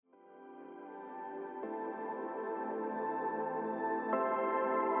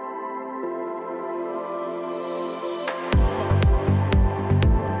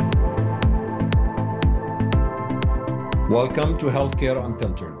Welcome to Healthcare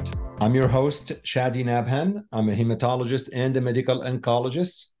Unfiltered. I'm your host, Shadi Nabhan. I'm a hematologist and a medical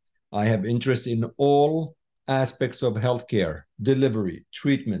oncologist. I have interest in all aspects of healthcare, delivery,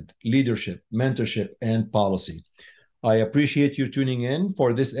 treatment, leadership, mentorship, and policy. I appreciate you tuning in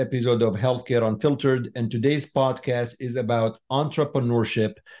for this episode of Healthcare Unfiltered, and today's podcast is about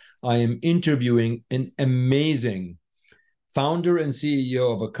entrepreneurship. I am interviewing an amazing founder and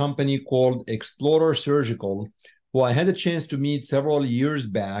CEO of a company called Explorer Surgical, who I had a chance to meet several years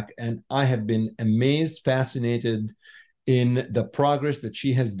back, and I have been amazed, fascinated in the progress that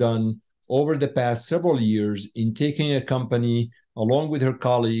she has done over the past several years in taking a company along with her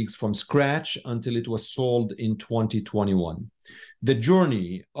colleagues from scratch until it was sold in 2021. The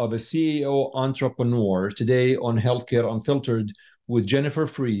journey of a CEO entrepreneur today on Healthcare Unfiltered with Jennifer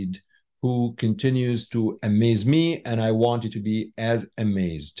Freed, who continues to amaze me, and I want you to be as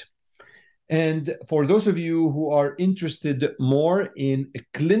amazed. And for those of you who are interested more in a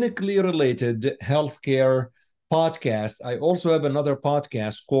clinically related healthcare podcast, I also have another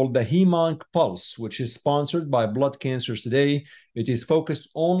podcast called the Hemonc Pulse, which is sponsored by Blood Cancers Today. It is focused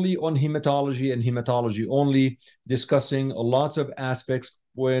only on hematology and hematology only, discussing lots of aspects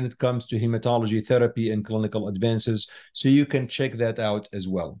when it comes to hematology therapy and clinical advances. So you can check that out as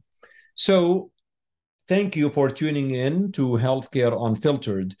well. So thank you for tuning in to Healthcare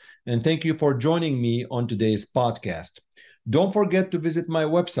Unfiltered, and thank you for joining me on today's podcast. Don't forget to visit my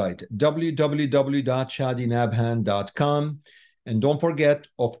website, www.shadinabhan.com. And don't forget,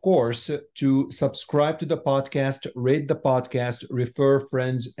 of course, to subscribe to the podcast, rate the podcast, refer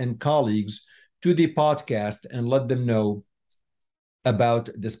friends and colleagues to the podcast, and let them know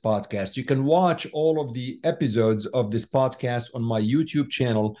about this podcast. You can watch all of the episodes of this podcast on my YouTube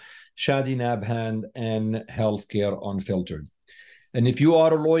channel, Shadi Nabhan and Healthcare Unfiltered. And if you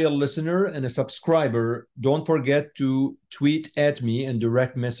are a loyal listener and a subscriber, don't forget to tweet at me and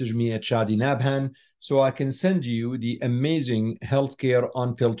direct message me at Shadi Nabhan so I can send you the amazing Healthcare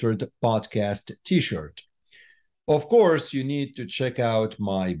Unfiltered podcast t-shirt. Of course, you need to check out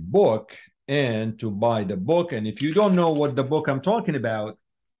my book and to buy the book. And if you don't know what the book I'm talking about,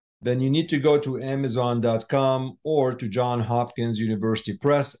 then you need to go to Amazon.com or to Johns Hopkins University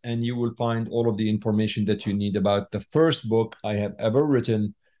Press, and you will find all of the information that you need about the first book I have ever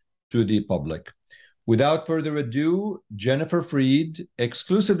written to the public. Without further ado, Jennifer Freed,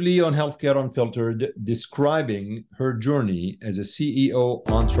 exclusively on Healthcare Unfiltered, describing her journey as a CEO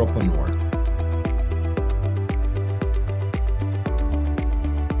entrepreneur.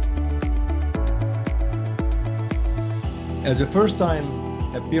 As a first-time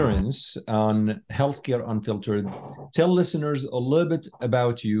appearance on Healthcare Unfiltered, tell listeners a little bit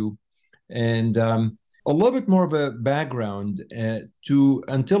about you and a little bit more of a background to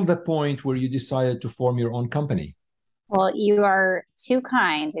until the point where you decided to form your own company. Well, you are too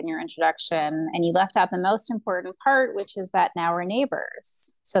kind in your introduction, and you left out the most important part, which is that now we're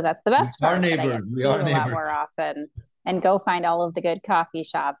neighbors. So that's the best part. We are neighbors. We are neighbors. A lot more often, and go find all of the good coffee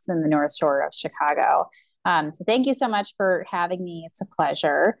shops in the North Shore of Chicago. So thank you so much for having me. It's a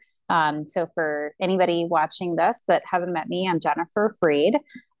pleasure. So for anybody watching this that hasn't met me, I'm Jennifer Freed.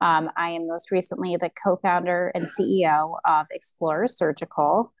 I am most recently the co-founder and CEO of Explorer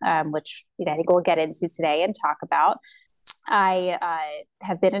Surgical, which I think we'll get into today and talk about. I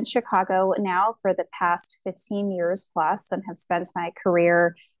have been in Chicago now for the past 15 years plus and have spent my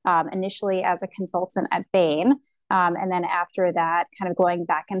career initially as a consultant at Bain. And then after that, kind of going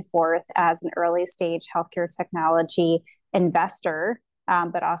back and forth as an early stage healthcare technology investor,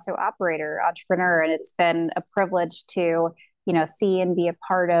 but also operator, entrepreneur. And it's been a privilege to, see and be a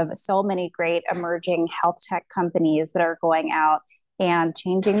part of so many great emerging health tech companies that are going out and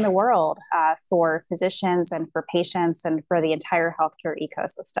changing the world for physicians and for patients and for the entire healthcare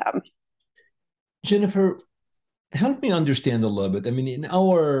ecosystem. Jennifer, help me understand a little bit. I mean, in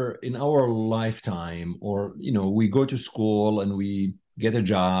our lifetime, or we go to school and we get a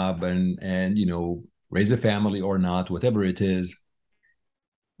job and raise a family or not, whatever it is.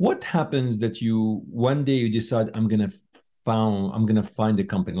 What happens that one day you decide I'm gonna find a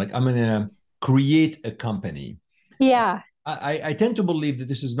company, like I'm gonna create a company? Yeah. I tend to believe that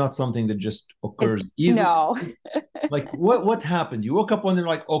this is not something that just occurs easily. No. Like what happened? You woke up one day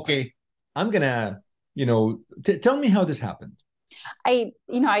like, okay, I'm gonna. Tell me how this happened. I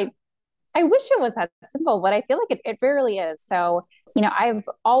wish it was that simple, but I feel like it rarely is. So, I've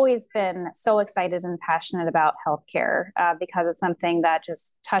always been so excited and passionate about healthcare because it's something that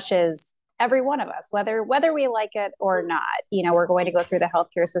just touches every one of us, whether we like it or not. We're going to go through the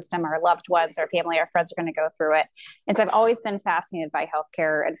healthcare system. Our loved ones, our family, our friends are going to go through it. And so I've always been fascinated by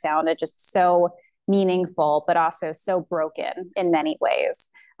healthcare and found it just so meaningful, but also so broken in many ways.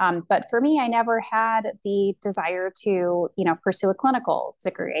 But for me, I never had the desire to, pursue a clinical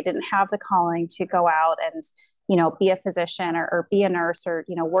degree. I didn't have the calling to go out and, be a physician or be a nurse or,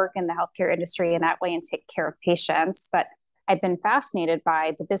 work in the healthcare industry in that way and take care of patients. But I've been fascinated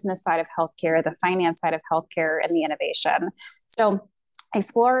by the business side of healthcare, the finance side of healthcare, and the innovation. So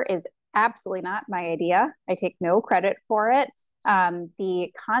Explore is absolutely not my idea. I take no credit for it.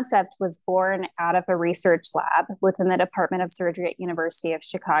 The concept was born out of a research lab within the Department of Surgery at University of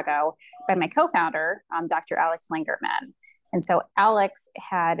Chicago by my co-founder, Dr. Alex Langerman. And so Alex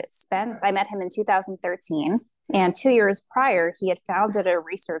I met him in 2013, and 2 years prior, he had founded a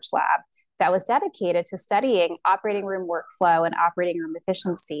research lab that was dedicated to studying operating room workflow and operating room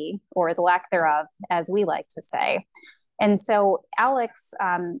efficiency, or the lack thereof, as we like to say. And so Alex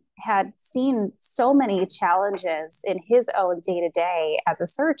had seen so many challenges in his own day-to-day as a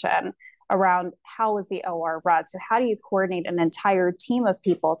surgeon around how was the OR run. So how do you coordinate an entire team of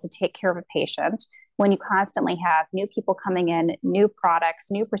people to take care of a patient when you constantly have new people coming in, new products,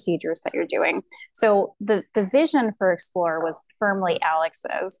 new procedures that you're doing? So the vision for Explore was firmly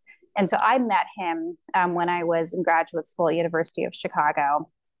Alex's. And so I met him when I was in graduate school at University of Chicago.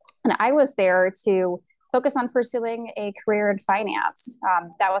 And I was there to focus on pursuing a career in finance.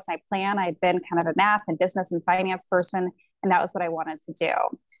 That was my plan. I'd been kind of a math and business and finance person, and that was what I wanted to do.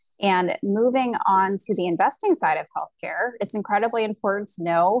 And moving on to the investing side of healthcare, it's incredibly important to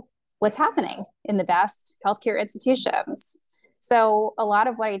know what's happening in the best healthcare institutions. So a lot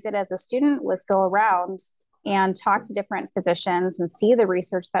of what I did as a student was go around and talk to different physicians and see the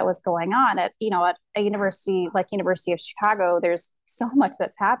research that was going on at a university like University of Chicago. There's so much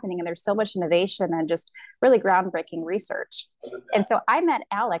that's happening, and there's so much innovation and just really groundbreaking research. And so I met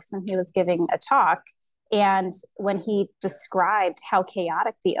Alex when he was giving a talk, and when he described how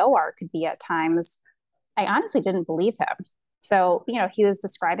chaotic the OR could be at times, I honestly didn't believe him. So, he was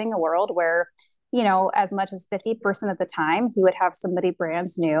describing a world where, as much as 50% of the time, he would have somebody brand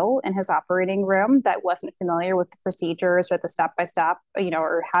new in his operating room that wasn't familiar with the procedures or the step-by-step,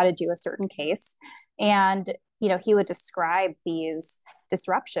 or how to do a certain case. And, he would describe these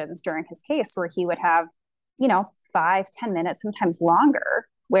disruptions during his case where he would have, 5-10 minutes, sometimes longer,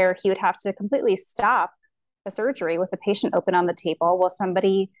 where he would have to completely stop a surgery with the patient open on the table while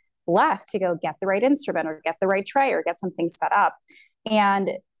somebody left to go get the right instrument or get the right tray or get something set up. And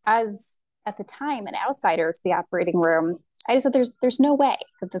as at the time an outsider to the operating room, I just said, there's no way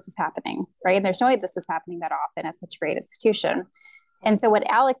that this is happening, right? And there's no way this is happening that often at such a great institution. And so what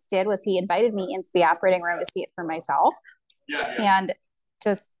Alex did was he invited me into the operating room to see it for myself. And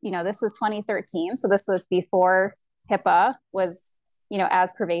just, this was 2013. So this was before HIPAA was,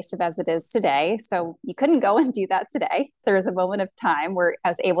 as pervasive as it is today. So you couldn't go and do that today. So there was a moment of time where I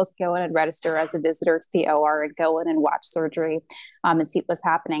was able to go in and register as a visitor to the OR and go in and watch surgery and see what was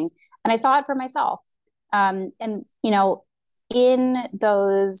happening. And I saw it for myself. In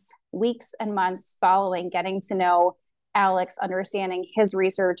those weeks and months following getting to know Alex, understanding his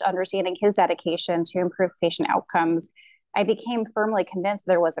research, understanding his dedication to improve patient outcomes, I became firmly convinced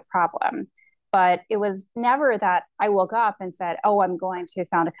there was a problem. But it was never that I woke up and said, oh, I'm going to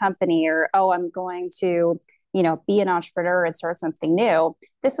found a company, or, oh, I'm going to, be an entrepreneur and start something new.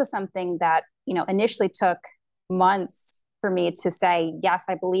 This was something that, initially took months for me to say, yes,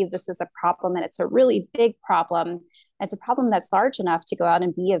 I believe this is a problem, and it's a really big problem. It's a problem that's large enough to go out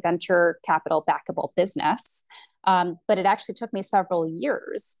and be a venture capital backable business. But it actually took me several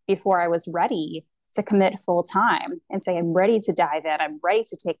years before I was ready to commit full time and say, I'm ready to dive in. I'm ready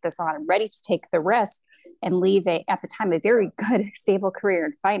to take this on. I'm ready to take the risk and leave at the time, a very good, stable career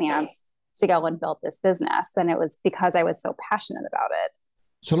in finance to go and build this business. And it was because I was so passionate about it.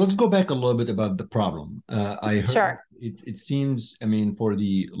 So let's go back a little bit about the problem. I heard Sure. It seems, for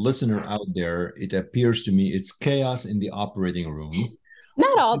the listener out there, it appears to me it's chaos in the operating room.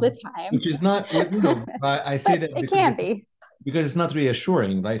 Not all the time. Which is not, I say that it can be. Because it's not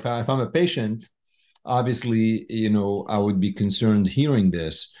reassuring. Like if I'm a patient, obviously, I would be concerned hearing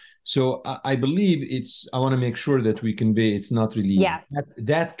this. So I believe I want to make sure that we convey it's not really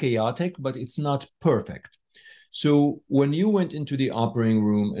that chaotic, but it's not perfect. So when you went into the operating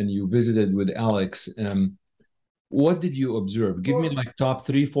room and you visited with Alex, what did you observe? Give me like top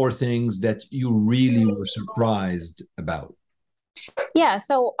 3-4 things that you really were surprised about. Yeah.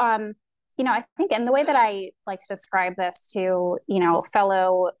 So, I think, and the way that I like to describe this to,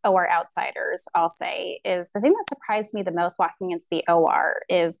 fellow OR outsiders, I'll say, is the thing that surprised me the most walking into the OR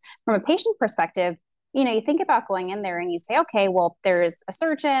is from a patient perspective. You think about going in there and you say, okay, well, there's a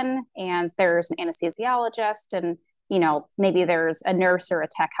surgeon and there's an anesthesiologist and, maybe there's a nurse or a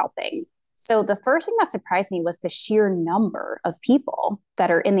tech helping. So the first thing that surprised me was the sheer number of people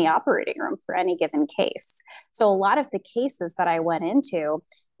that are in the operating room for any given case. So a lot of the cases that I went into,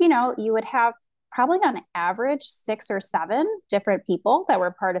 you would have probably on average 6 or 7 different people that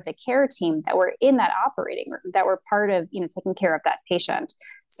were part of the care team that were in that operating room, that were part of, taking care of that patient.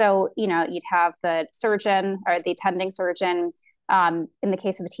 So, you'd have the surgeon or the attending surgeon. In the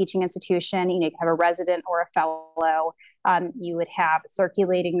case of a teaching institution, you have a resident or a fellow. You would have a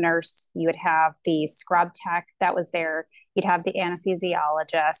circulating nurse. You would have the scrub tech that was there. You'd have the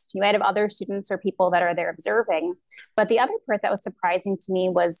anesthesiologist. You might have other students or people that are there observing. But the other part that was surprising to me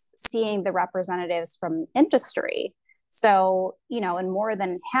was seeing the representatives from industry. So, in more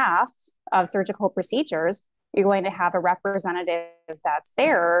than half of surgical procedures, you're going to have a representative that's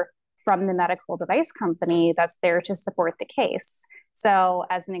there from the medical device company that's there to support the case. So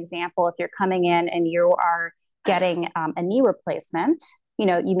as an example, if you're coming in and you are getting a knee replacement,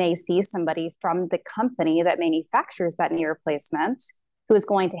 you may see somebody from the company that manufactures that knee replacement who is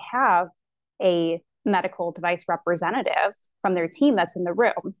going to have a medical device representative from their team that's in the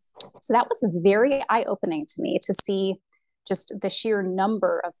room. So that was very eye-opening to me to see just the sheer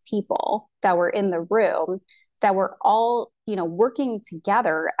number of people that were in the room that were all, working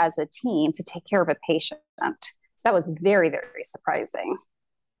together as a team to take care of a patient. So that was very, very surprising.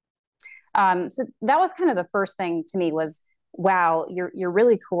 So that was kind of the first thing to me was, wow, you're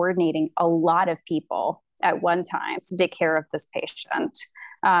really coordinating a lot of people at one time to take care of this patient.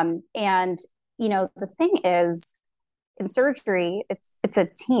 And, the thing is, in surgery, it's a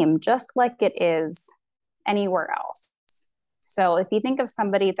team, just like it is anywhere else. So if you think of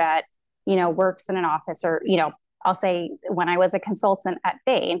somebody that, works in an office or, I'll say when I was a consultant at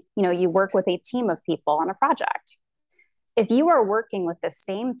Bain, you work with a team of people on a project. If you are working with the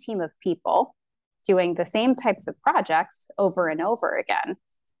same team of people doing the same types of projects over and over again,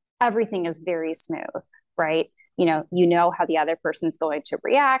 everything is very smooth, right? You know how the other person's going to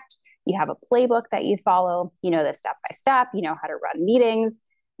react. You have a playbook that you follow, the step by step, how to run meetings,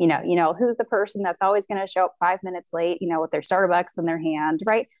 who's the person that's always going to show up 5 minutes late, with their Starbucks in their hand,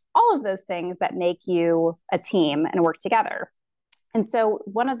 right? All of those things that make you a team and work together. And so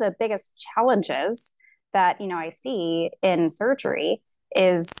one of the biggest challenges that, I see in surgery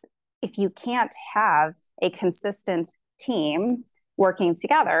is if you can't have a consistent team working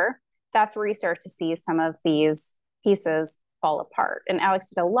together, that's where you start to see some of these pieces fall apart. And Alex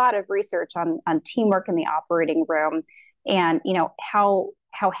did a lot of research on teamwork in the operating room and, how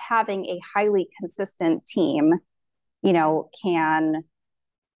having a highly consistent team, can,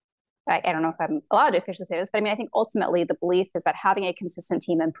 I don't know if I'm allowed to officially say this, but I think ultimately the belief is that having a consistent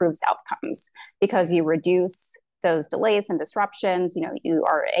team improves outcomes because you reduce those delays and disruptions, you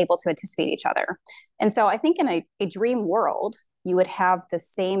are able to anticipate each other. And so I think in a dream world, you would have the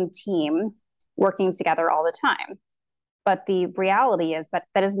same team working together all the time. But the reality is that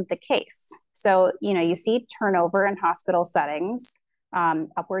that isn't the case. So, you see turnover in hospital settings,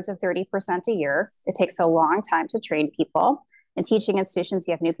 upwards of 30% a year. It takes a long time to train people. In teaching institutions,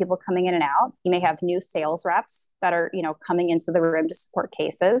 you have new people coming in and out. You may have new sales reps that are, coming into the room to support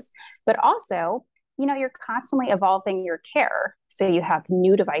cases, but also, you're constantly evolving your care. So you have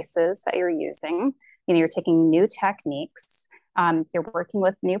new devices that you're using, you're taking new techniques, you're working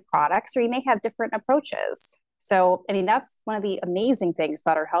with new products, or you may have different approaches. So, that's one of the amazing things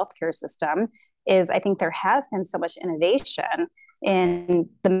about our healthcare system is I think there has been so much innovation in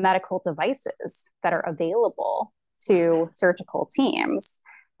the medical devices that are available to surgical teams.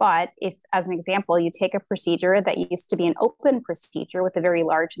 But if, as an example, you take a procedure that used to be an open procedure with a very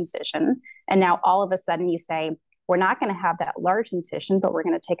large incision, and now all of a sudden you say, we're not going to have that large incision, but we're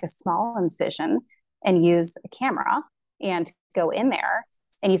going to take a small incision and use a camera and go in there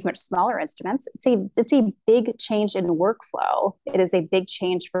and use much smaller instruments, it's a big change in workflow. It is a big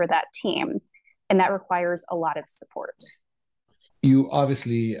change for that team, and that requires a lot of support. You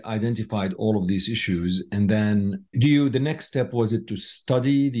obviously identified all of these issues, and then the next step, was it to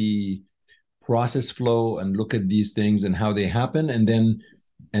study the process flow and look at these things and how they happen, and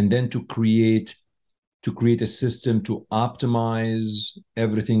then to create a system to optimize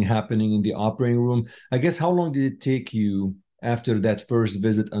everything happening in the operating room? I guess, how long did it take you after that first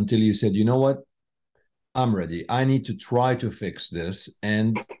visit until you said, you know what, I'm ready, I need to try to fix this?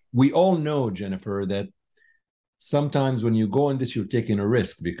 And we all know, Jennifer, that sometimes when you go on this, you're taking a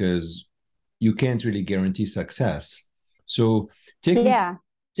risk because you can't really guarantee success. So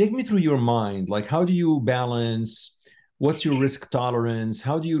take me through your mind. Like, how do you balance? What's your risk tolerance?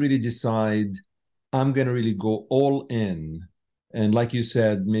 How do you really decide, I'm going to really go all in? And like you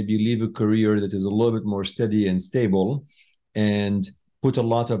said, maybe leave a career that is a little bit more steady and stable and put a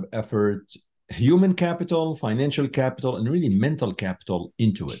lot of effort, human capital, financial capital, and really mental capital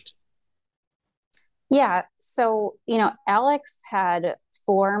into it? Yeah. So, Alex had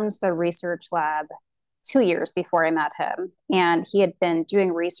formed the research lab 2 years before I met him. And he had been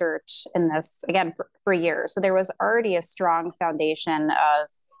doing research in this, again, for years. So there was already a strong foundation of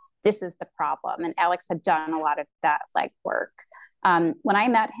this is the problem. And Alex had done a lot of that legwork. When I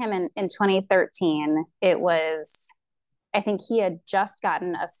met him in 2013, I think he had just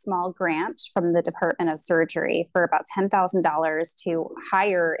gotten a small grant from the Department of Surgery for about $10,000 to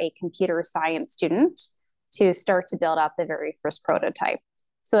hire a computer science student to start to build out the very first prototype.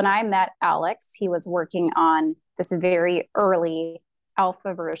 So when I met Alex, he was working on this very early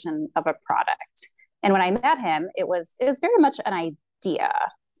alpha version of a product. And when I met him, it was very much an idea.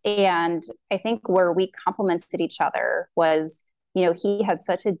 And I think where we complemented each other was, he had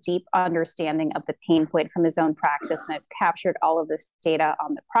such a deep understanding of the pain point from his own practice and had captured all of this data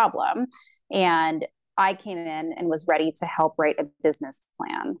on the problem. And I came in and was ready to help write a business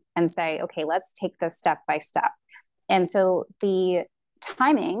plan and say, okay, let's take this step by step. And so the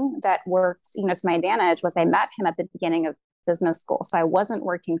timing that worked, to my advantage was I met him at the beginning of business school. So I wasn't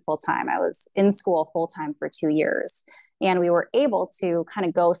working full time. I was in school full time for 2 years. And we were able to kind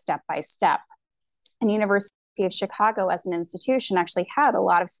of go step by step. And University of Chicago as an institution actually had a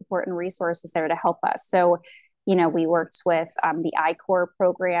lot of support and resources there to help us. So, we worked with the I-Corps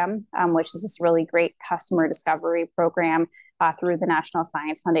program, which is this really great customer discovery program through the National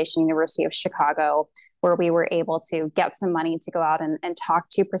Science Foundation, University of Chicago, where we were able to get some money to go out and talk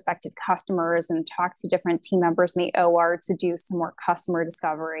to prospective customers and talk to different team members in the OR to do some more customer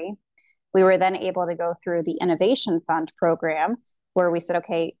discovery. We were then able to go through the Innovation Fund program, where we said,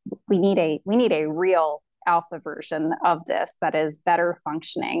 okay, we need a real alpha version of this that is better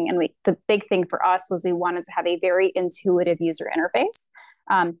functioning. And the big thing for us was we wanted to have a very intuitive user interface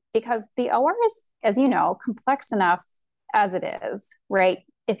because the OR is, as you know, complex enough as it is, right?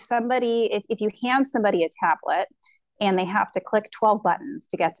 If you hand somebody a tablet and they have to click 12 buttons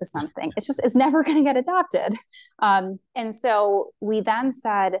to get to something, it's never going to get adopted. And so we then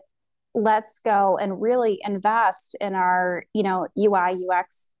said, let's go and really invest in our, UI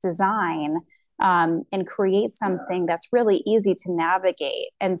UX design and create something that's really easy to navigate.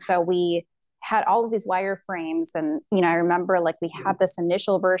 And so we had all of these wireframes, and I remember we had this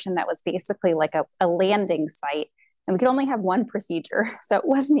initial version that was basically like a landing site, and we could only have one procedure, so it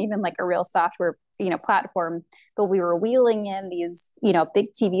wasn't even like a real software platform. But we were wheeling in these big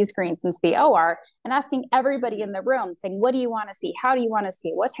TV screens into the OR and asking everybody in the room, saying, what do you want to see? How do you want to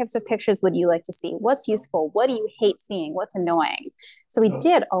see? What types of pictures would you like to see? What's useful? What do you hate seeing? What's annoying? So we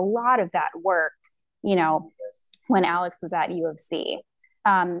did a lot of that work when Alex was at U of C.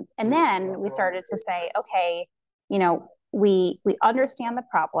 And then we started to say, okay, we understand the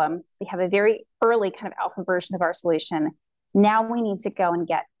problem. We have a very early kind of alpha version of our solution. Now we need to go and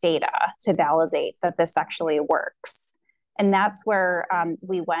get data to validate that this actually works. And that's where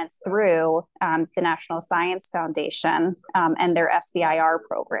we went through the National Science Foundation and their SBIR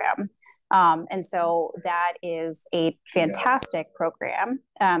program. And so that is a fantastic program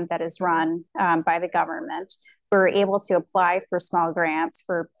that is run by the government. We were able to apply for small grants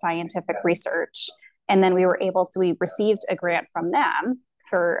for scientific research. And then we received a grant from them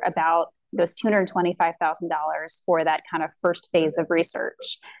for about those $225,000 for that kind of first phase of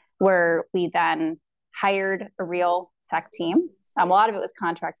research, where we then hired a real tech team. A lot of it was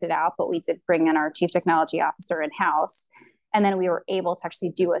contracted out, but we did bring in our chief technology officer in-house. And then we were able to actually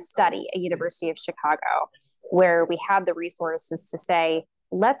do a study at University of Chicago, where we had the resources to say,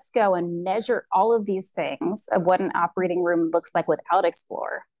 let's go and measure all of these things of what an operating room looks like without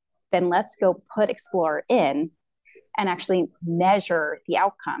Explore. Then let's go put Explore in and actually measure the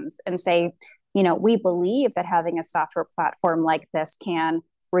outcomes and say, we believe that having a software platform like this can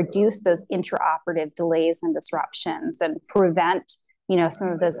reduce those intraoperative delays and disruptions and prevent, some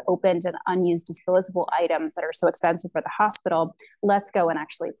of those opened and unused disposable items that are so expensive for the hospital. Let's go and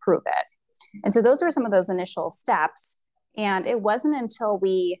actually prove it. And so those were some of those initial steps. And it wasn't until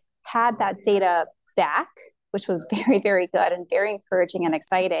we had that data back, which was very, very good and very encouraging and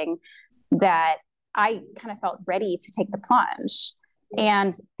exciting, that I kind of felt ready to take the plunge.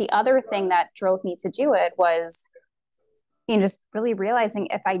 And the other thing that drove me to do it was, just really realizing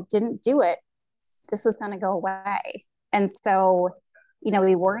if I didn't do it, this was going to go away. And so,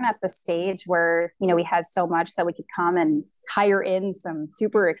 we weren't at the stage where, we had so much that we could come and hire in some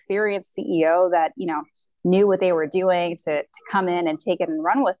super experienced CEO that, knew what they were doing to come in and take it and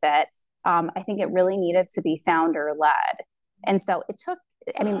run with it. I think it really needed to be founder led. And so it took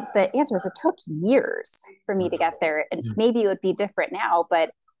I mean, the answer is it took years for me to get there. And maybe it would be different now,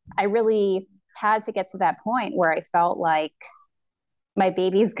 but I really had to get to that point where I felt like my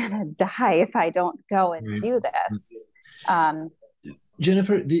baby's gonna die if I don't go and do this.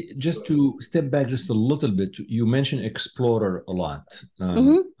 Jennifer, just to step back just a little bit, you mentioned Explorer a lot.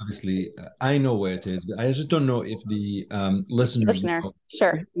 Obviously, I know where it is, but I just don't know if the listeners know.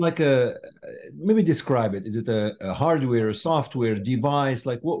 Sure. Like maybe describe it. Is it a hardware, a software device?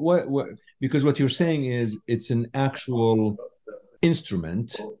 Like what? Because what you're saying is it's an actual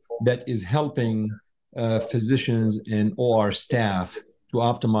instrument that is helping physicians and OR staff to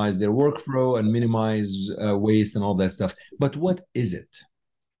optimize their workflow and minimize waste and all that stuff. But what is it?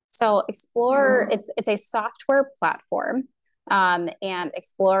 So Explorer, it's a software platform, and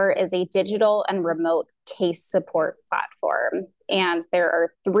Explorer is a digital and remote case support platform. And there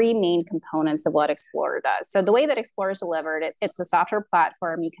are three main components of what Explorer does. So the way that Explorer is delivered, it's a software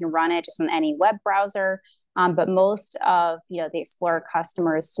platform. You can run it just on any web browser, but most of the Explorer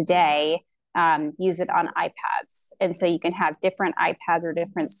customers today use it on iPads. And so you can have different iPads or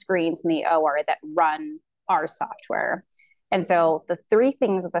different screens in the OR that run our software. And so the three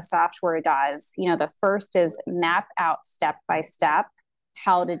things that the software does, the first is map out step by step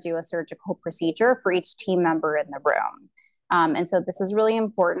how to do a surgical procedure for each team member in the room. And so this is really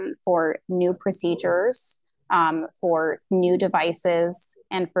important for new procedures, for new devices,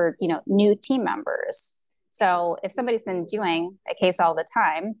 and for new team members. So if somebody's been doing a case all the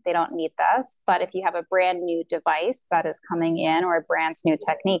time, they don't need this. But if you have a brand new device that is coming in or a brand new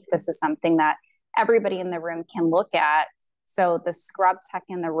technique, this is something that everybody in the room can look at. So the scrub tech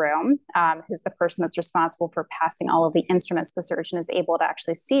in the room, who's the person that's responsible for passing all of the instruments, the surgeon is able to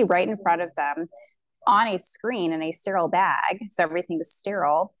actually see right in front of them on a screen in a sterile bag. So everything is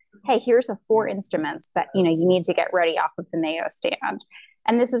sterile. Hey, here's 4 instruments that you need to get ready off of the Mayo stand.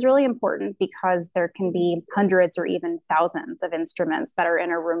 And this is really important because there can be hundreds or even thousands of instruments that are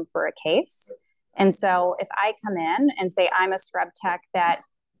in a room for a case. And so if I come in and say I'm a scrub tech that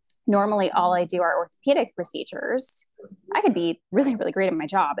normally all I do are orthopedic procedures, I could be really, really great at my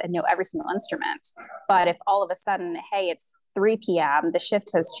job and know every single instrument. But if all of a sudden, hey, it's 3 p.m., the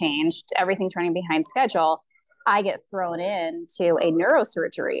shift has changed, everything's running behind schedule, I get thrown into a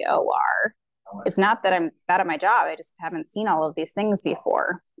neurosurgery OR. It's not that I'm bad at my job. I just haven't seen all of these things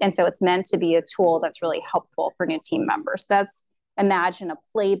before. And so it's meant to be a tool that's really helpful for new team members. Imagine a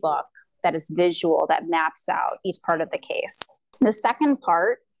playbook that is visual, that maps out each part of the case. The second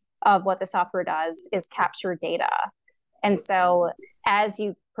part of what the software does is capture data. And so as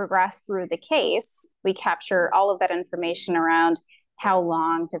you progress through the case, we capture all of that information around how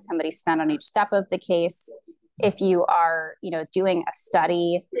long does somebody spend on each step of the case. If you are, doing a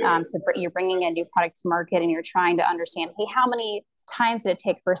study, so you're bringing a new product to market and you're trying to understand, hey, how many times did it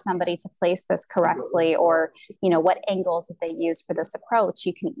take for somebody to place this correctly? Or, what angle did they use for this approach?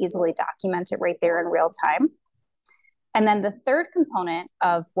 You can easily document it right there in real time. And then the third component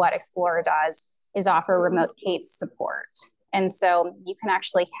of what Explorer does is offer remote case support. And so you can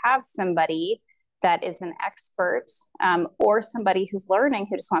actually have somebody that is an expert or somebody who's learning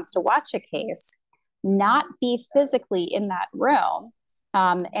who just wants to watch a case not be physically in that room,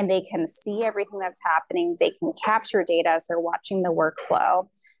 and they can see everything that's happening. They can capture data as they're watching the workflow.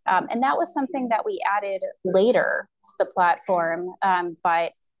 And that was something that we added later to the platform,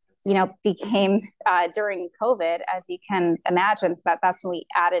 but became during COVID, as you can imagine. So that's when we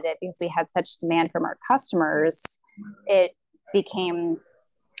added it because we had such demand from our customers. It became,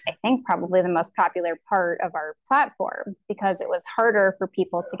 I think, probably the most popular part of our platform because it was harder for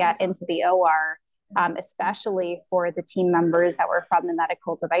people to get into the OR, especially for the team members that were from the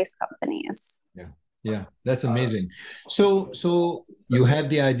medical device companies. Yeah, that's amazing. So you had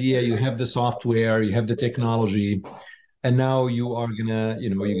the idea, you have the software, you have the technology, and now you are gonna,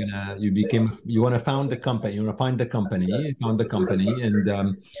 you want to found the company, you want to found the company,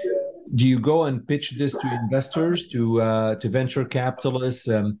 and do you go and pitch this to investors, to venture capitalists?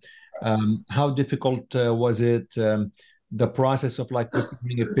 How difficult was it? The process of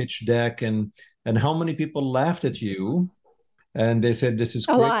preparing a pitch deck, and how many people laughed at you, and they said this is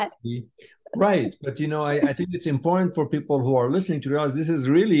a lot. Right. But, I think it's important for people who are listening to realize this is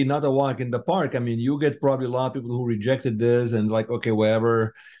really not a walk in the park. I mean, you get probably a lot of people who rejected this and okay,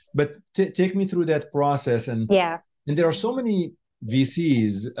 whatever. But take me through that process. And there are so many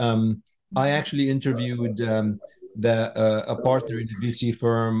VCs. I actually interviewed a partner in a VC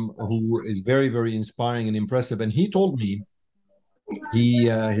firm who is very, very inspiring and impressive. And he told me,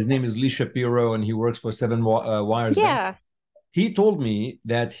 his name is Lee Shapiro, and he works for Seven Wires. Yeah. He told me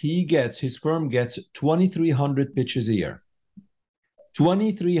that his firm gets 2,300 pitches a year.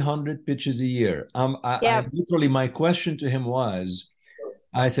 2,300 pitches a year. I literally, my question to him was,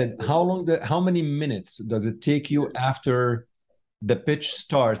 I said, how many minutes does it take you after the pitch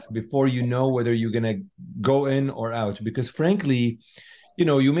starts before you know whether you're going to go in or out? Because frankly,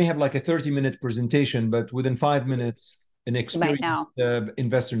 you may have like a 30-minute presentation, but within 5 minutes, an experienced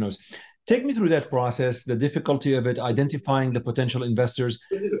investor knows. Take me through that process, the difficulty of it, identifying the potential investors.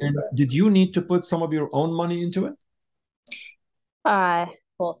 And did you need to put some of your own money into it?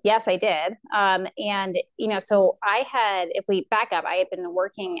 Well, yes, I did. So if we back up, I had been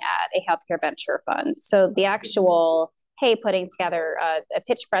working at a healthcare venture fund. So the actual, putting together a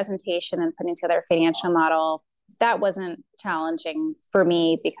pitch presentation and putting together a financial model, that wasn't challenging for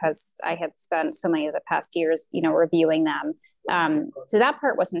me because I had spent so many of the past years, reviewing them. So that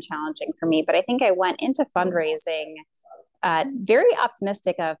part wasn't challenging for me, but I think I went into fundraising very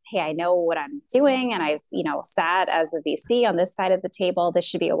optimistic of, I know what I'm doing. And I've, sat as a VC on this side of the table. This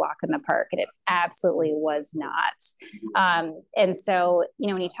should be a walk in the park. And it absolutely was not. And so,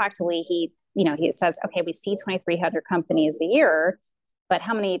 when you talk to Lee, he says, okay, we see 2,300 companies a year, but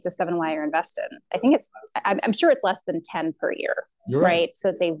how many does 7Y invest in? I think I'm sure it's less than 10 per year, right? So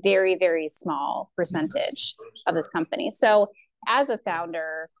it's a very, very small percentage of this company. So as a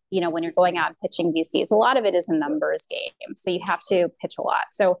founder, when you're going out and pitching VCs, a lot of it is a numbers game. So you have to pitch a lot.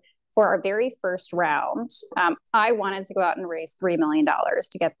 So for our very first round, I wanted to go out and raise $3 million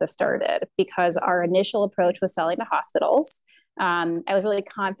to get this started because our initial approach was selling to hospitals. I was really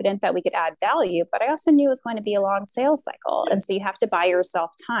confident that we could add value, but I also knew it was going to be a long sales cycle. And so you have to buy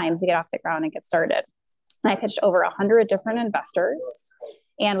yourself time to get off the ground and get started. And I pitched over 100 different investors,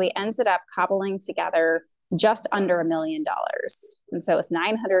 and we ended up cobbling together just under $1 million. And so it was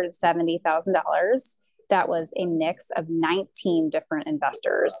 $970,000. That was a mix of 19 different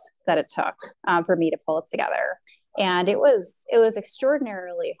investors that it took for me to pull it together. And it was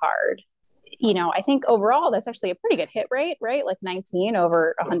extraordinarily hard. I think overall that's actually a pretty good hit rate, right? Like 19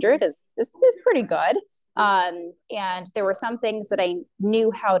 over 100 is pretty good. And there were some things that I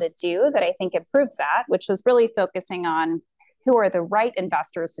knew how to do that I think improves that, which was really focusing on who are the right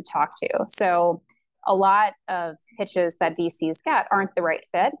investors to talk to. So a lot of pitches that VCs get aren't the right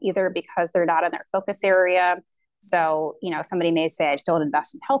fit, either because they're not in their focus area. So, somebody may say, I just don't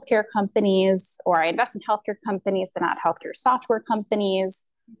invest in healthcare companies, or I invest in healthcare companies, but not healthcare software companies,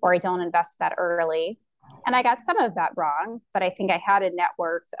 or I don't invest that early. And I got some of that wrong, but I think I had a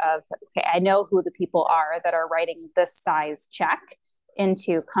network of, I know who the people are that are writing this size check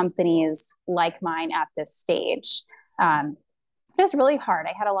into companies like mine at this stage. It was really hard.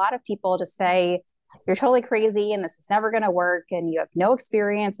 I had a lot of people just say, you're totally crazy and this is never going to work. And you have no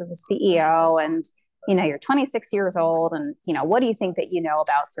experience as a CEO, and, you're 26 years old. And, what do you think that you know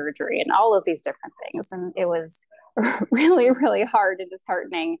about surgery, and all of these different things. And it was really, really hard and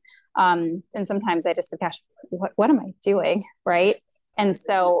disheartening. And sometimes I just said, gosh, what am I doing? Right. And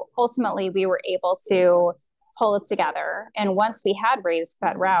so ultimately we were able to pull it together. And once we had raised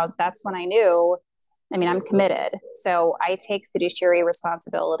that round, that's when I knew, I'm committed. So I take fiduciary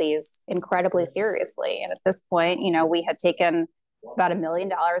responsibilities incredibly seriously. And at this point, we had taken about $1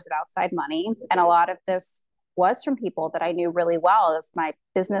 million of outside money. And a lot of this was from people that I knew really well as my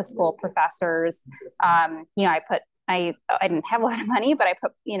business school professors. I didn't have a lot of money, but I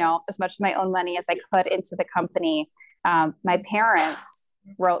put, as much of my own money as I could into the company. My parents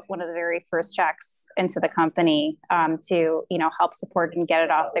wrote one of the very first checks into the company to, help support and get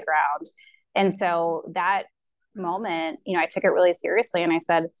it off the ground. And so that moment, I took it really seriously. And I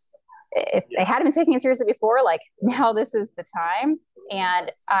said, if I hadn't been taking it seriously before, like now this is the time. And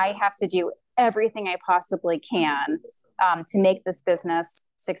I have to do everything I possibly can to make this business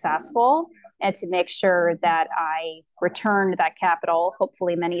successful and to make sure that I return that capital,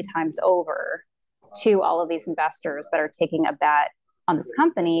 hopefully many times over, to all of these investors that are taking a bet on this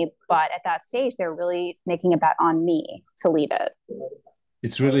company. But at that stage, they're really making a bet on me to lead it.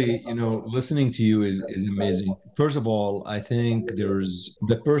 It's really, listening to you is amazing. First of all, I think there's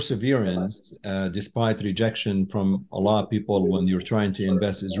the perseverance, despite rejection from a lot of people when you're trying to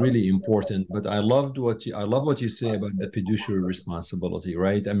invest, is really important. But I love what you say about the fiduciary responsibility,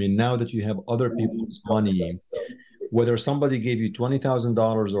 right? Now that you have other people's money, whether somebody gave you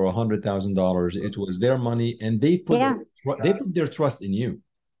 $20,000 or $100,000, it was their money, and they put their trust in you.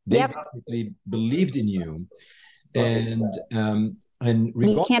 They basically believed in you. And And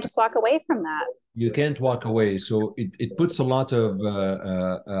you can't just walk away from that. You can't walk away. So it puts a lot of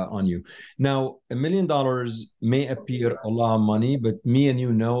on you. Now, $1 million may appear a lot of money, but me and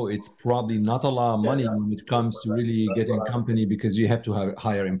you know it's probably not a lot of money when it comes to really getting company, because you have to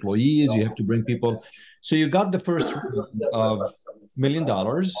hire employees, you have to bring people. So you got the first round of $1 million.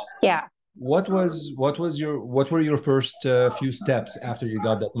 Yeah. What were your first few steps after you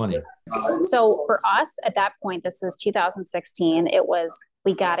got that money? So for us at that point, this was 2016, it was,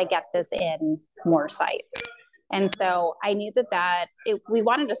 we got to get this in more sites. And so I knew we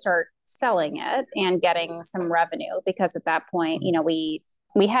wanted to start selling it and getting some revenue, because at that point, we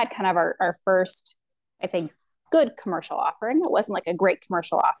had kind of our first, I'd say, good commercial offering. It wasn't like a great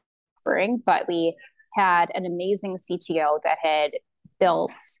commercial offering, but we had an amazing CTO that had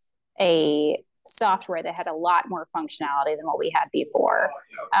built a software that had a lot more functionality than what we had before.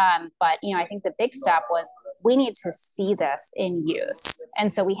 But I think the big step was we need to see this in use.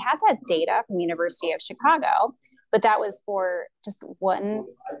 And so we had that data from the University of Chicago, but that was for just one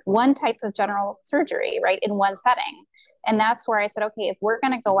type of general surgery, right, in one setting. And that's where I said, okay, if we're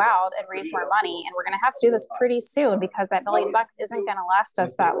going to go out and raise more money, and we're going to have to do this pretty soon because that $1 million isn't going to last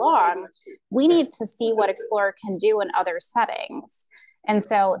us that long, we need to see what Explorer can do in other settings. And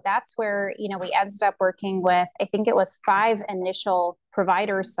so that's where, we ended up working with, I think it was 5 initial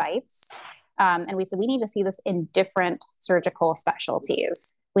provider sites. And we said, we need to see this in different surgical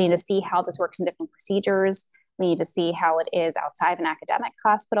specialties. We need to see how this works in different procedures. We need to see how it is outside of an academic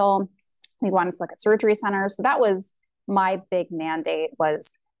hospital. We wanted to look at surgery centers. So that was my big mandate,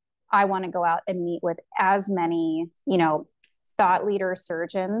 was I want to go out and meet with as many, thought leader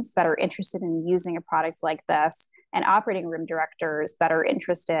surgeons that are interested in using a product like this, and operating room directors that are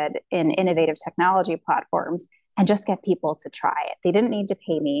interested in innovative technology platforms, and just get people to try it. They didn't need to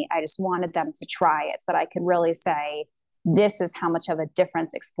pay me. I just wanted them to try it so that I could really say, this is how much of a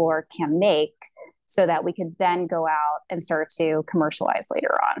difference Explorer can make, so that we could then go out and start to commercialize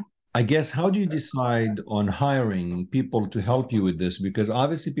later on. I guess, how do you decide on hiring people to help you with this? Because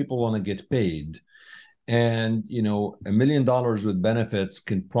obviously people want to get paid. And, $1 million with benefits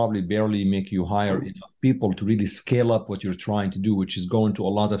can probably barely make you hire enough people to really scale up what you're trying to do, which is going to a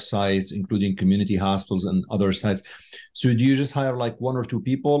lot of sites, including community hospitals and other sites. So do you just hire like 1 or 2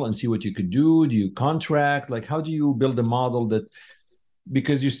 people and see what you could do? Do you contract? Like, how do you build a model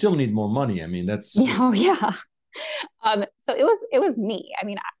because you still need more money? I mean, that's... Oh, yeah. So it was me. I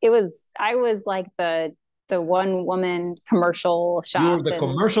mean, I was like the one woman commercial shop. You're the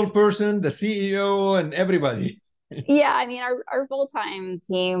commercial person, the CEO, and everybody. Yeah, I mean, our full-time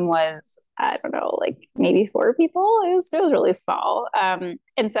team was, I don't know, like maybe 4 people. It was really small.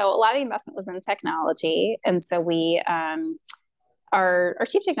 And so a lot of the investment was in technology. And so we, our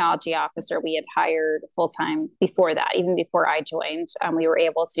chief technology officer, we had hired full-time before that, even before I joined. We were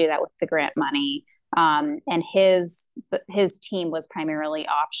able to do that with the grant money. And his team was primarily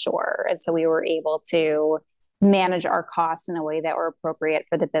offshore. And so we were able to manage our costs in a way that were appropriate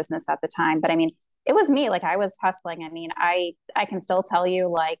for the business at the time. But I mean, it was me, like I was hustling. I mean, I can still tell you,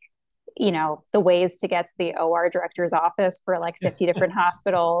 like, the ways to get to the OR director's office for like 50 different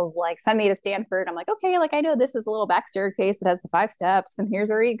hospitals, like send me to Stanford. I'm like, okay, like I know this is a little back staircase that has the 5 steps and here's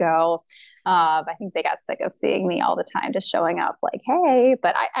where you go. I think they got sick of seeing me all the time, just showing up like, hey,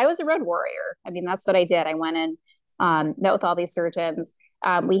 but I was a road warrior. I mean, that's what I did. I went and met with all these surgeons.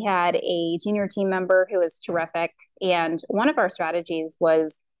 We had a junior team member who was terrific. And one of our strategies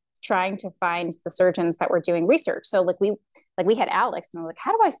was trying to find the surgeons that were doing research. So we had Alex, and we're like, how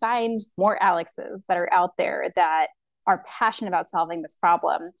do I find more Alexes that are out there that are passionate about solving this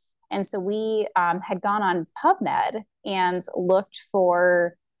problem? And so we had gone on PubMed and looked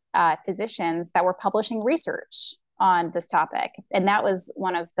for physicians that were publishing research on this topic. And that was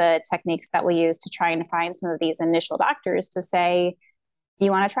one of the techniques that we used to try and find some of these initial doctors to say, do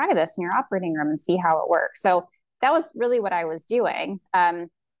you want to try this in your operating room and see how it works? So that was really what I was doing.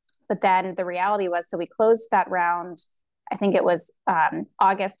 But then the reality was, so we closed that round, I think it was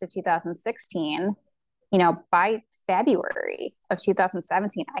August of 2016. By February of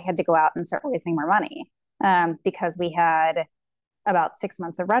 2017, I had to go out and start raising more money because we had about 6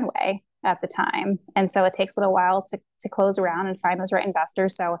 months of runway at the time. And so it takes a little while to close around and find those right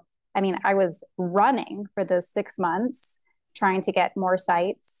investors. So, I mean, I was running for those 6 months, trying to get more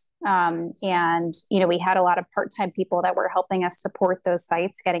sites. And, we had a lot of part-time people that were helping us support those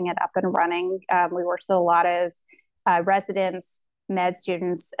sites, getting it up and running. We worked with a lot of residents, med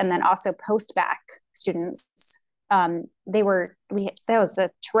students, and then also post-bac students. That was a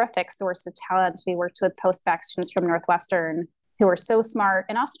terrific source of talent. We worked with post-bac students from Northwestern who were so smart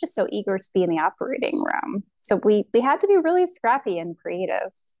and also just so eager to be in the operating room. So we had to be really scrappy and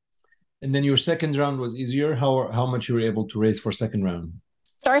creative. And then your second round was easier. How much you were able to raise for second round?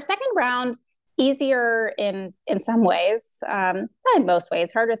 So our second round, easier in some ways, not in most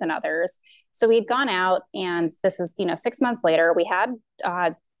ways, harder than others. So we'd gone out, and this is 6 months later. We had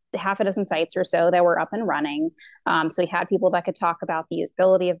half a dozen sites or so that were up and running. So we had people that could talk about the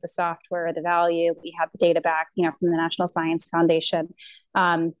usability of the software, the value. We had the data back, from the National Science Foundation.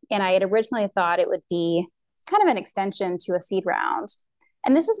 And I had originally thought it would be kind of an extension to a seed round.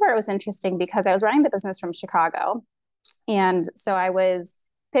 And this is where it was interesting, because I was running the business from Chicago. And so I was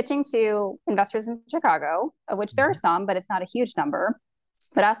pitching to investors in Chicago, of which there are some, but it's not a huge number,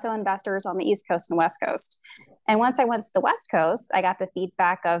 but also investors on the East Coast and West Coast. And once I went to the West Coast, I got the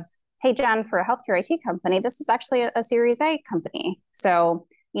feedback of, hey, Jen, for a healthcare IT company, this is actually a Series A company. So,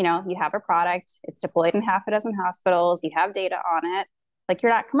 you have a product, it's deployed in half a dozen hospitals, you have data on it. Like,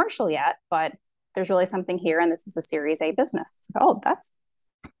 you're not commercial yet, but there's really something here, and this is a Series A business. So, oh, that's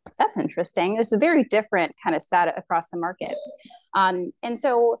interesting. It's a very different kind of set across the markets. And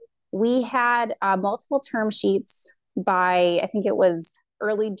so we had multiple term sheets by, I think it was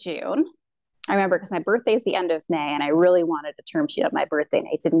early June. I remember, because my birthday is the end of May, and I really wanted a term sheet on my birthday, and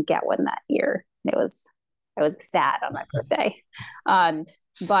I didn't get one that year. I was sad on my birthday.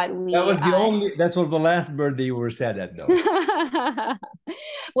 But that was the last birthday you were sad at, though.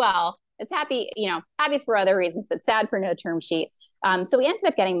 Well, it's happy for other reasons, but sad for no term sheet. So we ended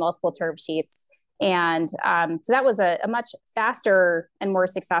up getting multiple term sheets. And so that was a much faster and more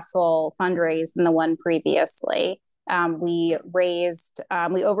successful fundraise than the one previously. We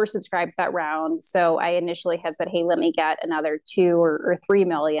oversubscribed that round. So I initially had said, hey, let me get another 2 or 3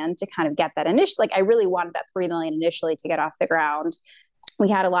 million to kind of get that initially. Like, I really wanted that 3 million initially to get off the ground. We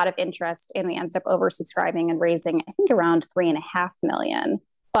had a lot of interest, and we ended up oversubscribing and raising, I think, around 3.5 million.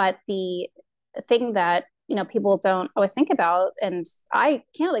 But the thing that, people don't always think about, and I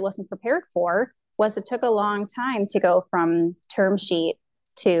candidly wasn't prepared for, was it took a long time to go from term sheet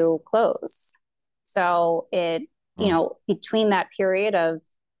to close. So it, between that period of,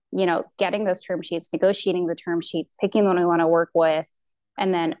 getting those term sheets, negotiating the term sheet, picking the one we want to work with,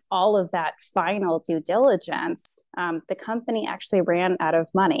 and then all of that final due diligence, the company actually ran out of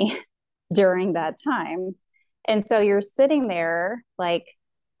money during that time. And so you're sitting there like,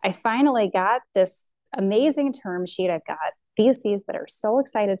 I finally got this amazing term sheet. I've got VCs that are so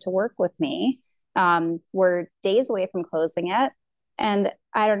excited to work with me. We're days away from closing it, and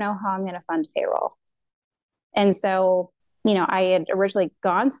I don't know how I'm going to fund payroll. And so, I had originally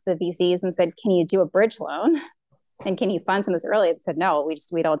gone to the VCs and said, can you do a bridge loan? And can you fund some of this early? And said, no,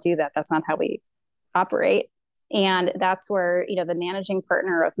 we don't do that. That's not how we operate. And that's where, the managing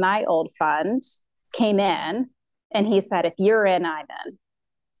partner of my old fund came in, and he said, if you're in, I'm in.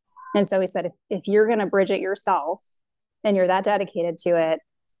 And so he said, if you're going to bridge it yourself and you're that dedicated to it,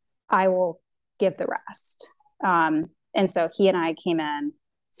 I will give the rest. And so he and I came in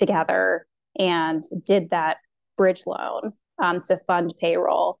together and did that bridge loan to fund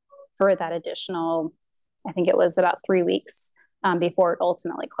payroll for that additional, I think it was about 3 weeks before it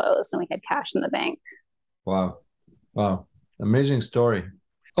ultimately closed, and we had cash in the bank. Wow. Amazing story.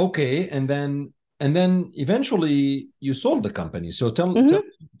 Okay. And then eventually you sold the company. So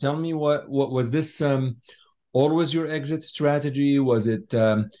tell me, what was this always your exit strategy? Was it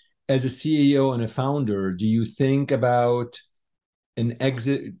as a CEO and a founder, do you think about an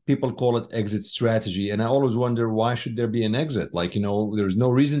exit? People call it exit strategy. And I always wonder, why should there be an exit? Like, there's no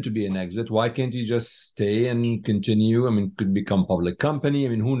reason to be an exit. Why can't you just stay and continue? I mean, could become public company. I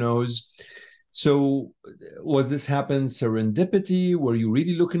mean, who knows? So was this happen serendipity? Were you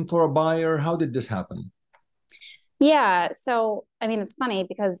really looking for a buyer? How did this happen? Yeah. So, I mean, it's funny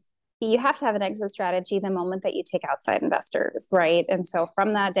because you have to have an exit strategy the moment that you take outside investors, right? And so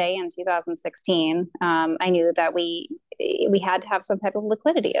from that day in 2016, I knew that we had to have some type of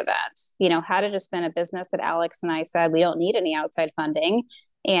liquidity event. Had it just been a business that Alex and I said, we don't need any outside funding,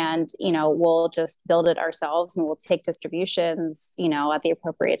 and we'll just build it ourselves and we'll take distributions at the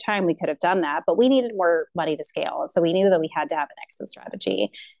appropriate time, we could have done that, but we needed more money to scale. And so we knew that we had to have an exit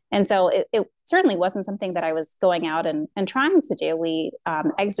strategy. And so it certainly wasn't something that I was going out and trying to do. We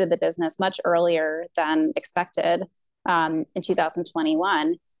exited the business much earlier than expected in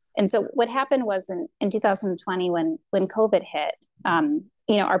 2021. And so what happened was in 2020, when COVID hit,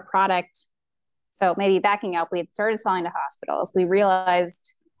 our product, so maybe backing up, we had started selling to hospitals. We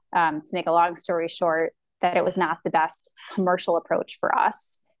realized, to make a long story short, that it was not the best commercial approach for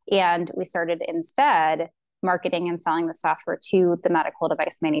us. And we started instead marketing and selling the software to the medical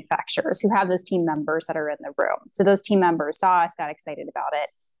device manufacturers who have those team members that are in the room. So those team members saw us, got excited about it,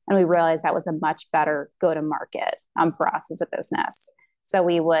 and we realized that was a much better go-to-market for us as a business. So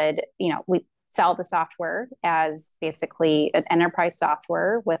we would, we sell the software as basically an enterprise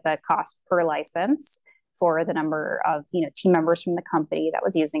software with a cost per license for the number of team members from the company that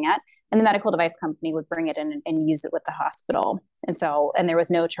was using it, and the medical device company would bring it in and use it with the hospital. And there was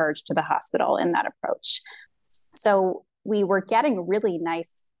no charge to the hospital in that approach. So we were getting really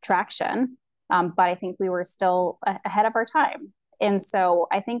nice traction, but I think we were still ahead of our time. And so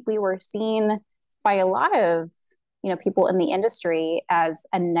I think we were seen by a lot of people in the industry as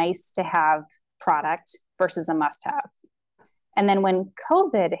a nice to have product versus a must have. And then when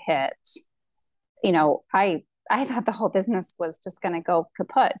COVID hit, I thought the whole business was just going to go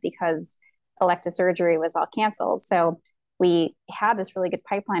kaput because elective surgery was all canceled. So we had this really good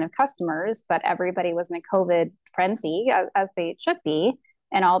pipeline of customers, but everybody was in a COVID frenzy, as they should be,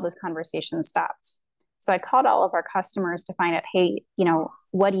 and all those conversations stopped. So I called all of our customers to find out, hey,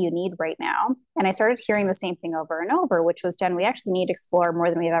 what do you need right now? And I started hearing the same thing over and over, which was, Jen, we actually need Explore more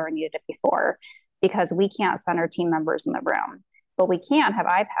than we've ever needed it before, because we can't send our team members in the room. But we can have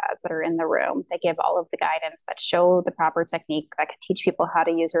iPads that are in the room that give all of the guidance, that show the proper technique, that could teach people how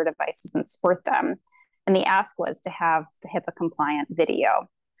to use their devices and support them. And the ask was to have the HIPAA compliant video.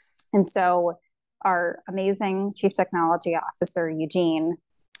 And so our amazing Chief Technology Officer, Eugene,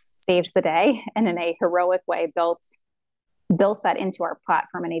 saved the day and in a heroic way built that into our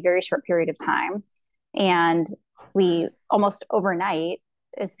platform in a very short period of time. And we almost overnight,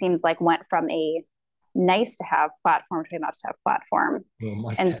 it seems like, went from a nice to have platform to a must have platform.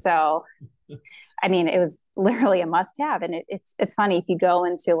 So, I mean, it was literally a must have. And it's funny, if you go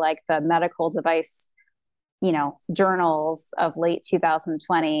into like the medical device, journals of late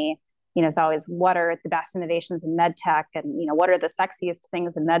 2020, it's always, what are the best innovations in med tech, and what are the sexiest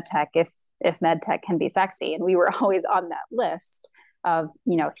things in med tech if med tech can be sexy. And we were always on that list of,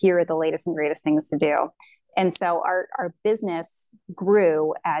 here are the latest and greatest things to do. And so our business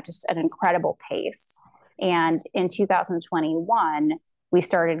grew at just an incredible pace. And in 2021, we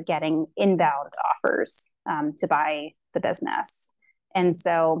started getting inbound offers to buy the business. And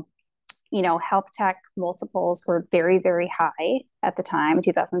so, health tech multiples were very, very high at the time,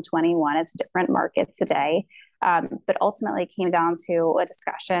 2021. It's a different market today. But ultimately it came down to a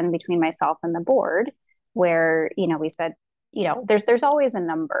discussion between myself and the board where, we said, there's always a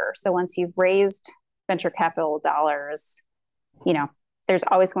number. So once you've raised venture capital dollars, there's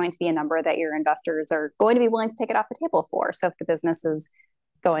always going to be a number that your investors are going to be willing to take it off the table for. So if the business is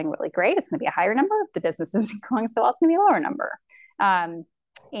going really great, it's going to be a higher number. If the business isn't going so well, it's going to be a lower number.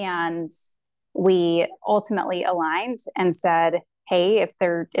 And we ultimately aligned and said, hey, if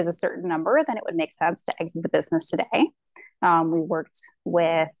there is a certain number, then it would make sense to exit the business today. We worked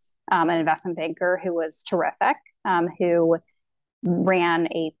with an investment banker who was terrific, who ran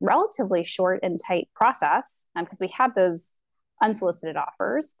a relatively short and tight process because we had those unsolicited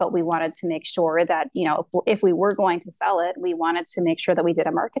offers, but we wanted to make sure that, if we were going to sell it, we wanted to make sure that we did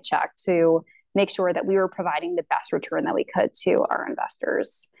a market check to make sure that we were providing the best return that we could to our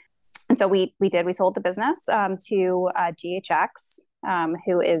investors. And so we sold the business to GHX,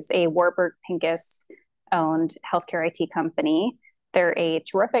 who is a Warburg Pincus owned healthcare IT company. They're a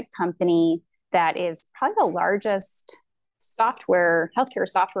terrific company that is probably the largest healthcare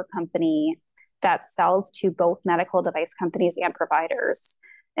software company that sells to both medical device companies and providers.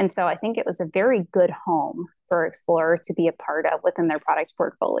 And so I think it was a very good home for Explorer to be a part of within their product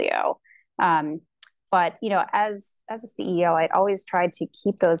portfolio. But, as a CEO, I'd always tried to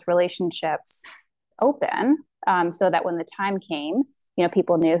keep those relationships open so that when the time came,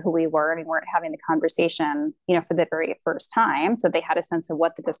 people knew who we were and we weren't having the conversation, for the very first time. So they had a sense of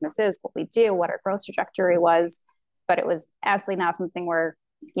what the business is, what we do, what our growth trajectory was. But it was absolutely not something where,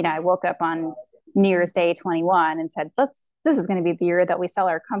 I woke up on New Year's Day 21 and said, this is going to be the year that we sell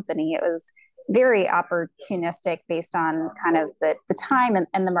our company. It was very opportunistic based on kind of the time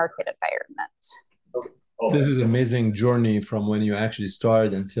and the market environment. This is an amazing journey from when you actually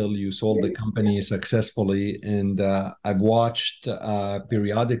started until you sold the company successfully. And I've watched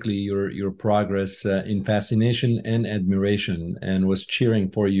periodically your progress in fascination and admiration, and was cheering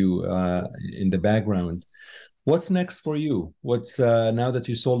for you in the background. What's next for you? What's now that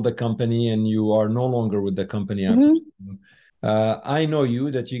you sold the company and you are no longer with the company? Mm-hmm. I know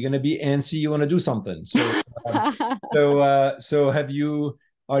you, that you're going to be antsy. You want to do something. So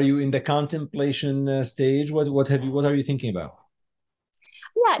are you in the contemplation stage? What are you thinking about?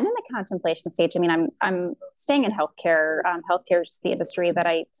 Yeah, and in the contemplation stage, I mean, I'm staying in healthcare. Healthcare is just the industry that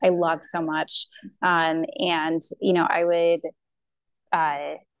I love so much, and I would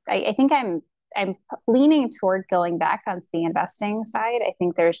I think I'm leaning toward going back onto the investing side. I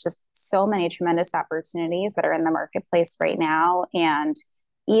think there's just so many tremendous opportunities that are in the marketplace right now, and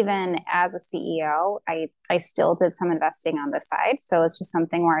even as a CEO, I still did some investing on the side. So it's just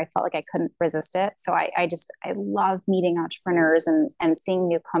something where I felt like I couldn't resist it. So I love meeting entrepreneurs and seeing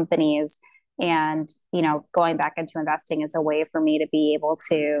new companies, and going back into investing is a way for me to be able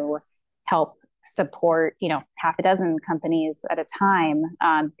to help support half a dozen companies at a time,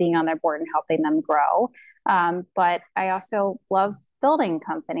 being on their board and helping them grow. But I also love building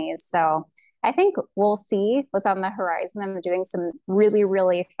companies. So I think we'll see what's on the horizon. I'm doing some really,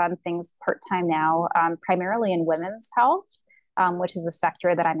 really fun things part-time now, primarily in women's health, which is a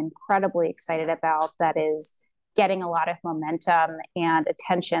sector that I'm incredibly excited about, that is getting a lot of momentum and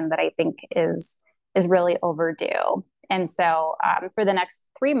attention that I think is really overdue. And so for the next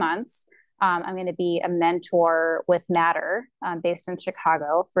 3 months, I'm going to be a mentor with Matter, based in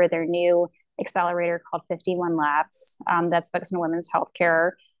Chicago, for their new accelerator called 51 Labs, that's focused on women's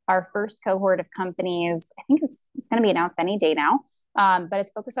healthcare. Our first cohort of companies, I think it's going to be announced any day now, but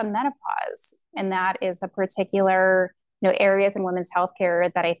it's focused on menopause, and that is a particular area within women's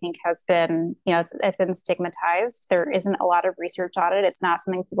healthcare that I think has been it's been stigmatized. There isn't a lot of research on it. It's not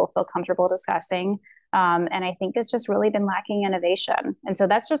something people feel comfortable discussing, and I think it's just really been lacking innovation. And so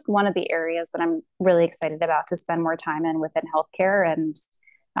that's just one of the areas that I'm really excited about to spend more time in within healthcare, and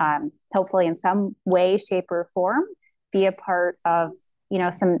hopefully in some way, shape, or form be a part of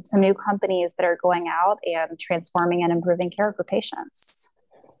some new companies that are going out and transforming and improving care for patients.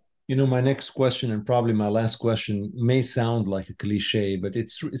 My next question, and probably my last question, may sound like a cliche, but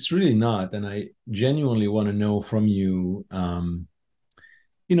it's really not. And I genuinely want to know from you,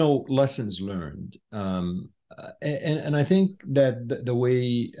 lessons learned. And I think that the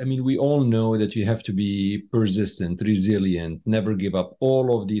way, I mean, we all know that you have to be persistent, resilient, never give up,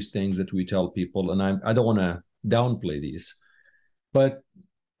 all of these things that we tell people. And I don't want to downplay these. But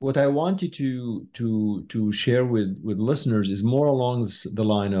what I want you to share with listeners is more along the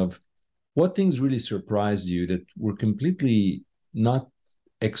line of what things really surprised you that were completely not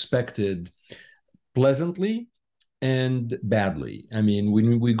expected, pleasantly and badly. I mean,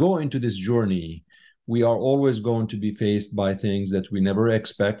 when we go into this journey, we are always going to be faced by things that we never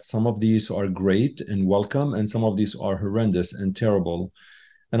expect. Some of these are great and welcome, and some of these are horrendous and terrible.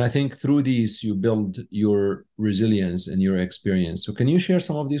 And I think through these, you build your resilience and your experience. So can you share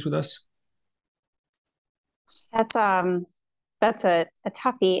some of these with us? That's a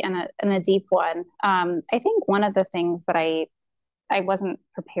toughie and a deep one. I think one of the things that I wasn't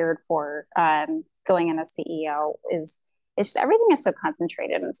prepared for, going in as CEO is just everything is so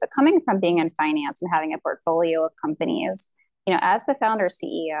concentrated. And so coming from being in finance and having a portfolio of companies, as the founder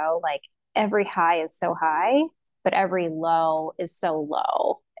CEO, like every high is so high, but every low is so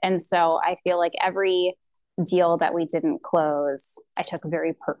low. And so I feel like every deal that we didn't close, I took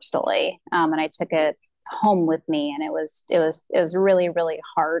very personally, and I took it home with me, and it was really, really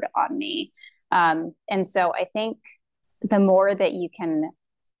hard on me. And so I think the more that you can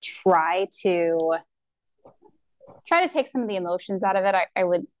try to take some of the emotions out of it, I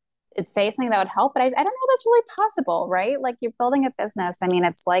would say something that would help, but I don't know if that's really possible, right? Like, you're building a business. I mean,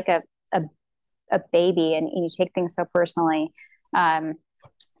 it's like a baby, and you take things so personally.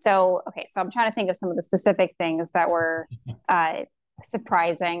 So I'm trying to think of some of the specific things that were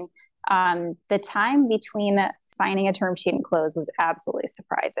surprising. The time between signing a term sheet and close was absolutely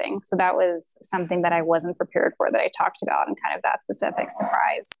surprising. So that was something that I wasn't prepared for, that I talked about, and kind of that specific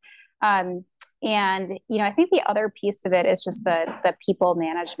surprise. And I think the other piece of it is just the people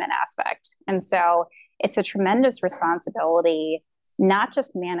management aspect. And so it's a tremendous responsibility, not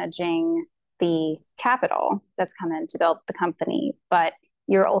just managing the capital that's come in to build the company, but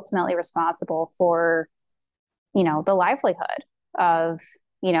you're ultimately responsible for, the livelihood of,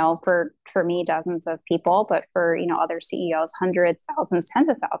 for me, dozens of people, but for, other CEOs, hundreds, thousands, tens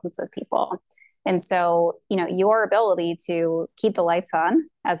of thousands of people. And so, your ability to keep the lights on,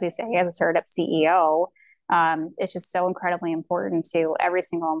 as we say, as a startup CEO, is just so incredibly important to every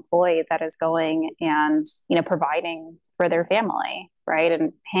single employee that is going and, providing for their family, right?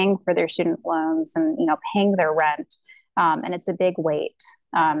 And paying for their student loans, and, paying their rent. And it's a big weight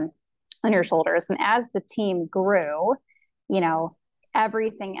on your shoulders. And as the team grew,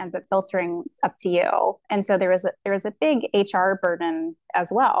 everything ends up filtering up to you. And so there was a big HR burden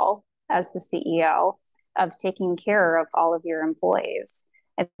as well, as the CEO, of taking care of all of your employees.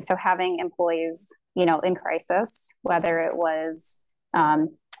 And so having employees, in crisis, whether it was,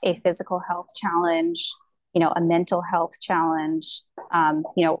 a physical health challenge, a mental health challenge,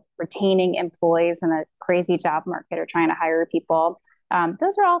 retaining employees in a crazy job market or trying to hire people.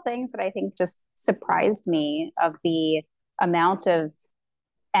 Those are all things that I think just surprised me of the amount of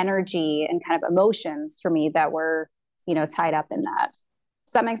energy and kind of emotions for me that were, tied up in that.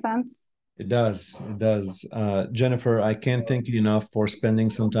 Does that make sense? It does. It does. Jennifer, I can't thank you enough for spending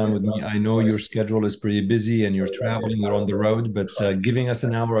some time with me. I know your schedule is pretty busy and you're traveling, you're on the road, but giving us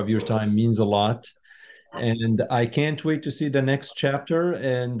an hour of your time means a lot. And I can't wait to see the next chapter.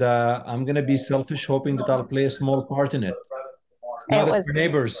 And I'm going to be selfish, hoping that I'll play a small part in it. Now that we're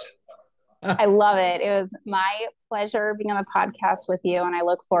neighbors. I love it. It was my pleasure being on the podcast with you. And I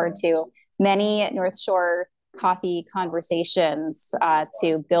look forward to many North Shore coffee conversations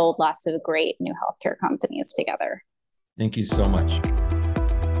to build lots of great new healthcare companies together. Thank you so much.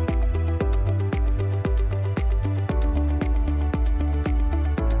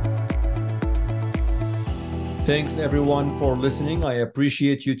 Thanks everyone for listening. I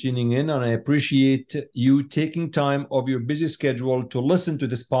appreciate you tuning in, and I appreciate you taking time of your busy schedule to listen to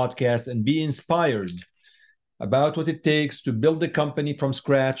this podcast and be inspired about what it takes to build a company from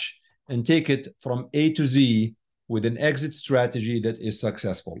scratch and take it from A to Z with an exit strategy that is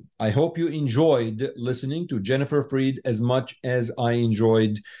successful. I hope you enjoyed listening to Jennifer Freed as much as I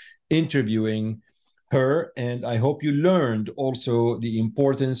enjoyed interviewing her, and I hope you learned also the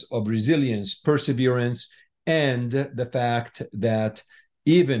importance of resilience, perseverance, and the fact that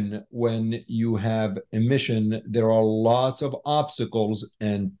even when you have a mission, there are lots of obstacles,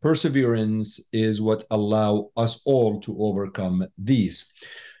 and perseverance is what allow us all to overcome these.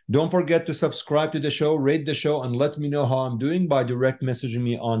 Don't forget to subscribe to the show, rate the show, and let me know how I'm doing by direct messaging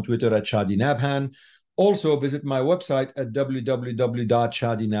me on Twitter at Shadi Nabhan. Also, visit my website at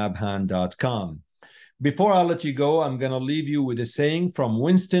www.shadinabhan.com. Before I let you go, I'm going to leave you with a saying from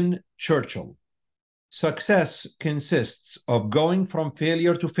Winston Churchill. Success consists of going from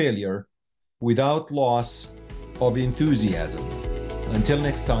failure to failure without loss of enthusiasm. Until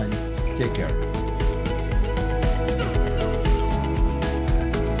next time, take care.